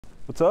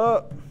What's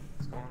up?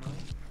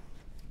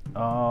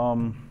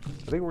 I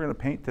think we're gonna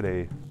paint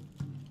today.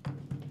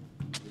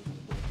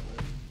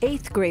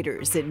 8th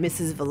graders at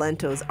Mrs.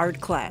 Valento's art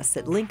class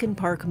at Lincoln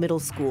Park Middle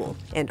School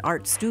and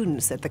art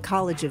students at the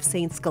College of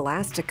St.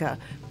 Scholastica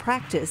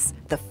practice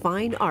the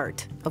fine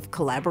art of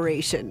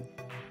collaboration.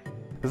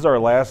 This is our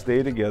last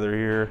day together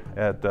here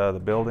at the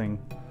building,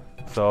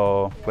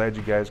 so glad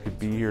you guys could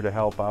be here to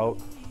help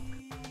out.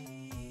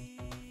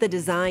 The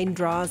design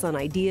draws on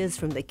ideas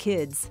from the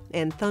kids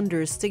and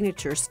Thunder's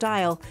signature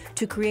style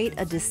to create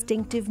a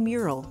distinctive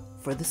mural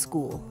for the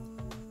school.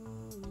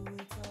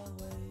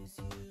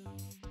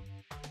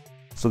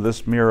 So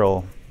this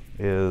mural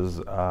is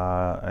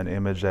an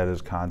image that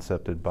is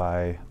concepted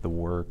by the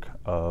work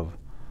of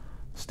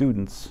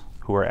students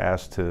who are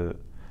asked to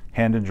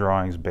hand in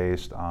drawings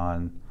based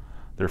on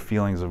their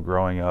feelings of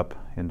growing up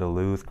in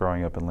Duluth,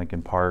 growing up in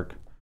Lincoln Park.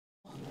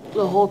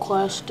 The whole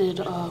class did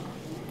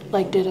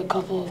a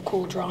couple of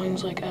cool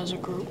drawings as a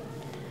group,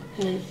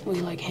 and then we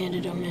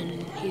handed him in,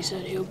 and he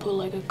said he would put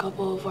a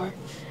couple of our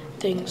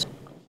things.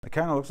 It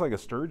kind of looks like a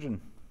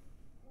sturgeon.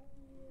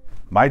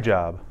 My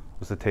job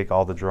was to take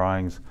all the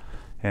drawings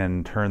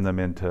and turn them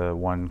into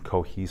one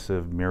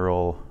cohesive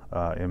mural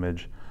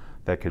image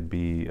that could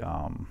be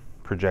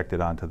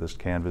projected onto this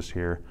canvas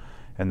here,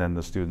 and then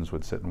the students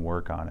would sit and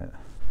work on it.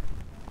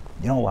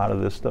 You know, a lot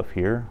of this stuff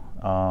here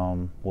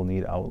will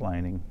need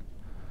outlining.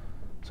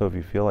 So if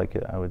you feel like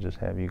it, I would just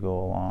have you go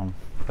along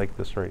like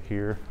this right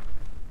here,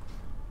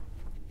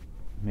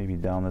 maybe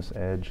down this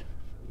edge.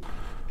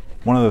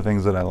 One of the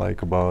things that I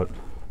like about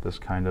this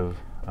kind of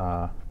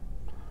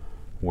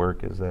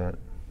work is that it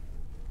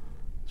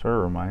sort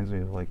of reminds me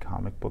of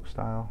comic book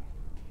style.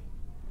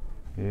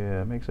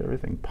 Yeah, it makes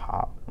everything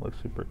pop. It looks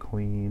super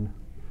clean.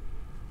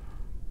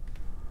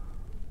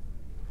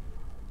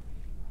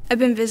 I've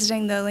been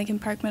visiting the Lincoln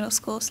Park Middle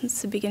School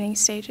since the beginning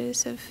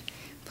stages of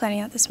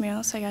planning out this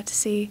mural, so I got to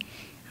see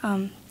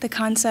the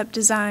concept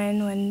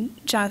design when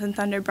Jonathan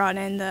Thunder brought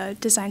in the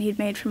design he'd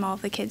made from all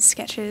of the kids'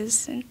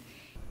 sketches. And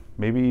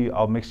maybe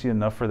I'll mix you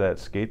enough for that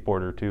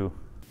skateboarder too.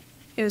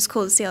 it was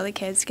cool to see all the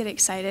kids get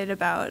excited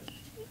about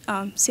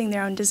seeing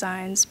their own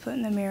designs put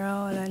in the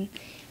mural, and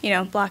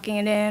then, blocking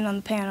it in on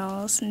the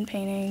panels and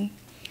painting.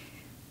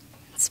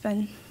 It's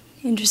been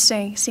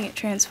interesting seeing it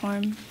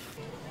transform.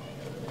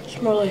 It's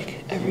more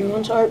like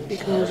everyone's art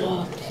because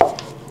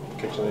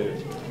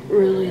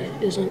really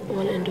isn't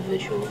one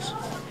individual's.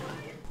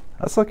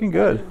 That's looking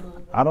good.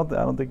 I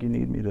don't think you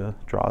need me to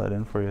draw that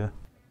in for you.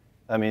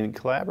 I mean,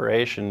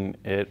 collaboration,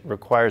 it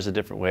requires a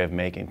different way of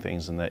making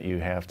things, in that you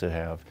have to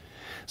have,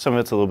 some of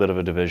it's a little bit of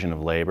a division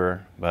of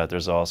labor, but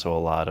there's also a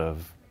lot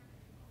of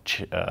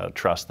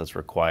trust that's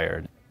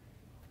required.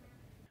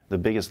 The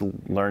biggest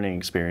learning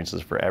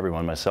experiences for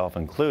everyone, myself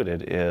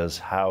included, is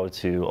how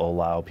to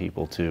allow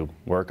people to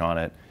work on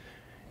it,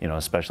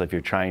 especially if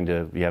you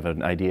have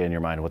an idea in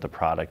your mind of what the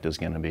product is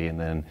going to be, and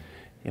then,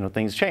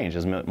 things change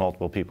as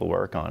multiple people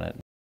work on it.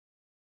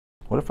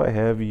 What if I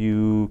have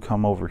you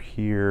come over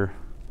here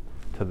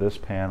to this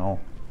panel,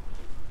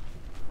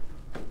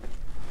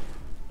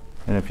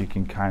 and if you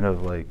can kind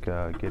of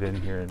get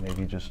in here and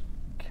maybe just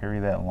carry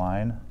that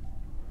line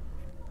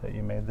that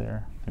you made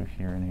there through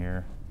here and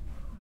here.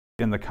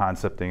 In the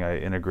concepting, I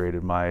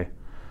integrated my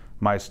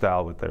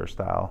style with their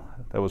style.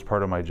 That was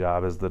part of my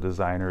job as the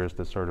designer, is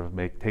to sort of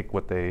take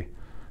what they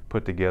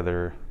put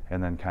together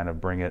and then kind of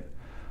bring it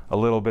a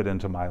little bit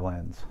into my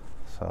lens.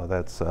 So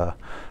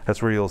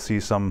that's where you'll see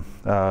some,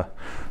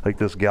 like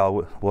this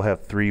gal will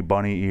have 3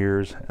 bunny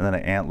ears and then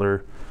an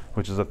antler,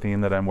 which is a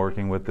theme that I'm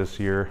working with this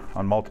year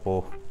on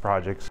multiple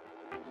projects.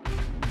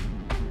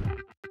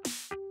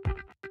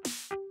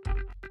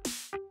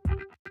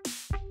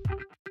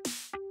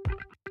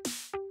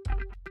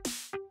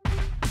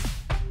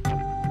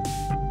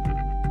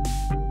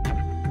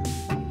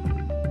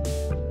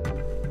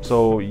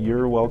 So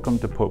you're welcome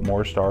to put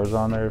more stars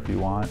on there if you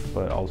want,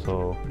 but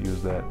also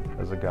use that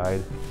as a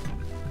guide.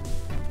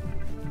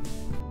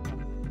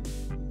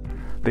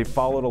 They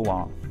followed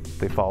along.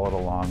 They followed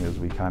along as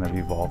we kind of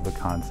evolved the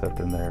concept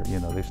in there.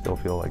 They still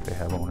feel like they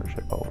have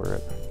ownership over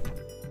it.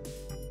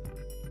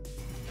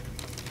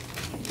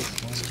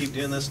 Let's keep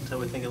doing this until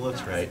we think it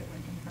looks right.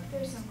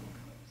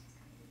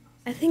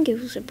 I think it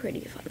was a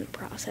pretty fun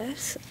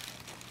process.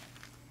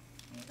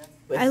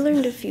 I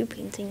learned a few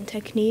painting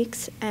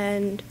techniques,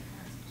 and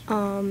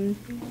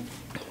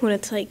what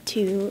it's like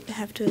to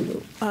have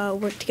to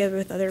work together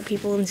with other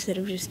people instead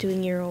of just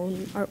doing your own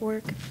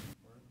artwork.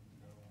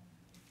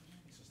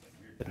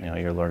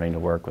 You're learning to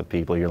work with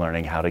people, you're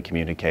learning how to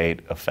communicate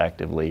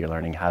effectively, you're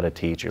learning how to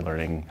teach, you're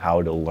learning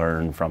how to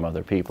learn from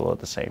other people at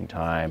the same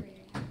time.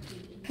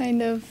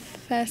 Kind of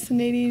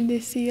fascinating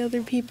to see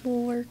other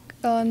people work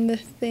on the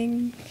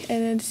thing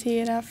and then see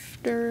it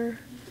after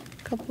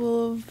a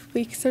couple of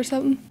weeks or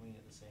something.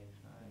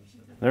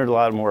 There are a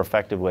lot more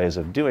effective ways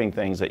of doing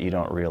things that you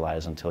don't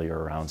realize until you're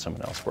around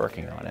someone else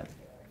working on it.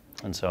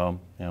 And so,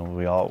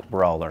 we're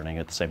all learning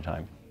at the same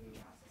time.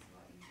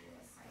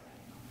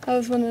 I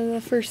was one of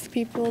the first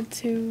people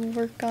to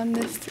work on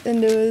this,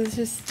 and it was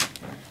just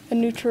a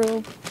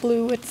neutral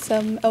blue with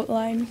some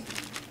outline.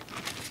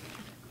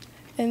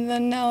 And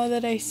then now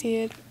that I see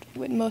it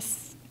with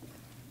most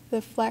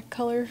the flat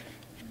color,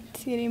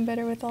 it's getting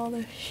better with all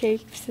the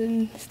shapes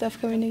and stuff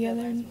coming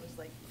together.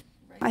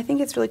 I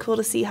think it's really cool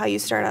to see how you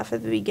start off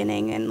at the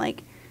beginning and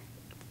like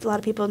a lot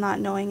of people not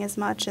knowing as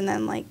much, and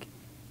then like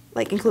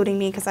including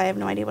me because I have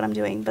no idea what I'm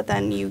doing, but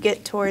then you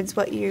get towards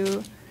what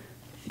you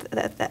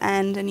at the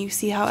end and you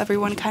see how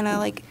everyone kind of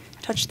like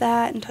touched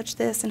that and touched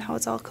this and how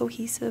it's all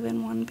cohesive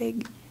in one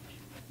big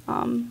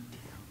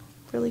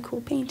really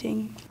cool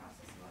painting.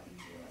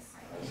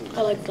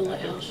 I like the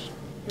lighthouse.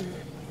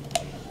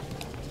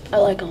 I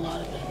like a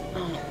lot of it. I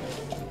don't know.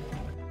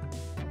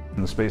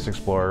 And the Space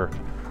Explorer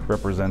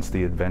represents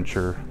the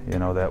adventure, you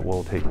know, that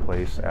will take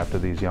place after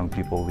these young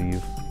people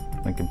leave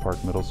Lincoln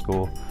Park Middle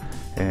School.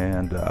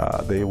 And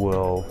they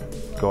will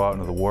go out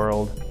into the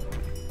world,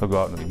 they'll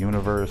go out into the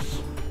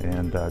universe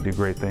and do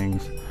great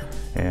things.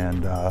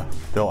 And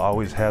they'll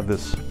always have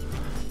this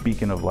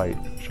beacon of light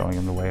showing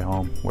them the way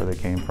home, where they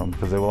came from,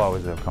 because they will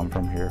always have come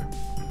from here.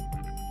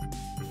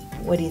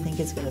 What do you think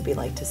it's going to be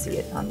like to see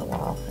it on the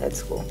wall at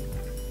school?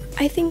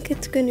 I think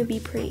it's going to be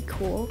pretty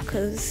cool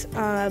because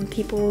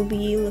people will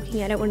be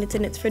looking at it when it's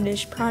in its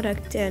finished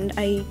product, and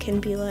I can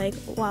be like,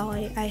 wow,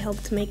 I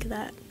helped make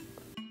that.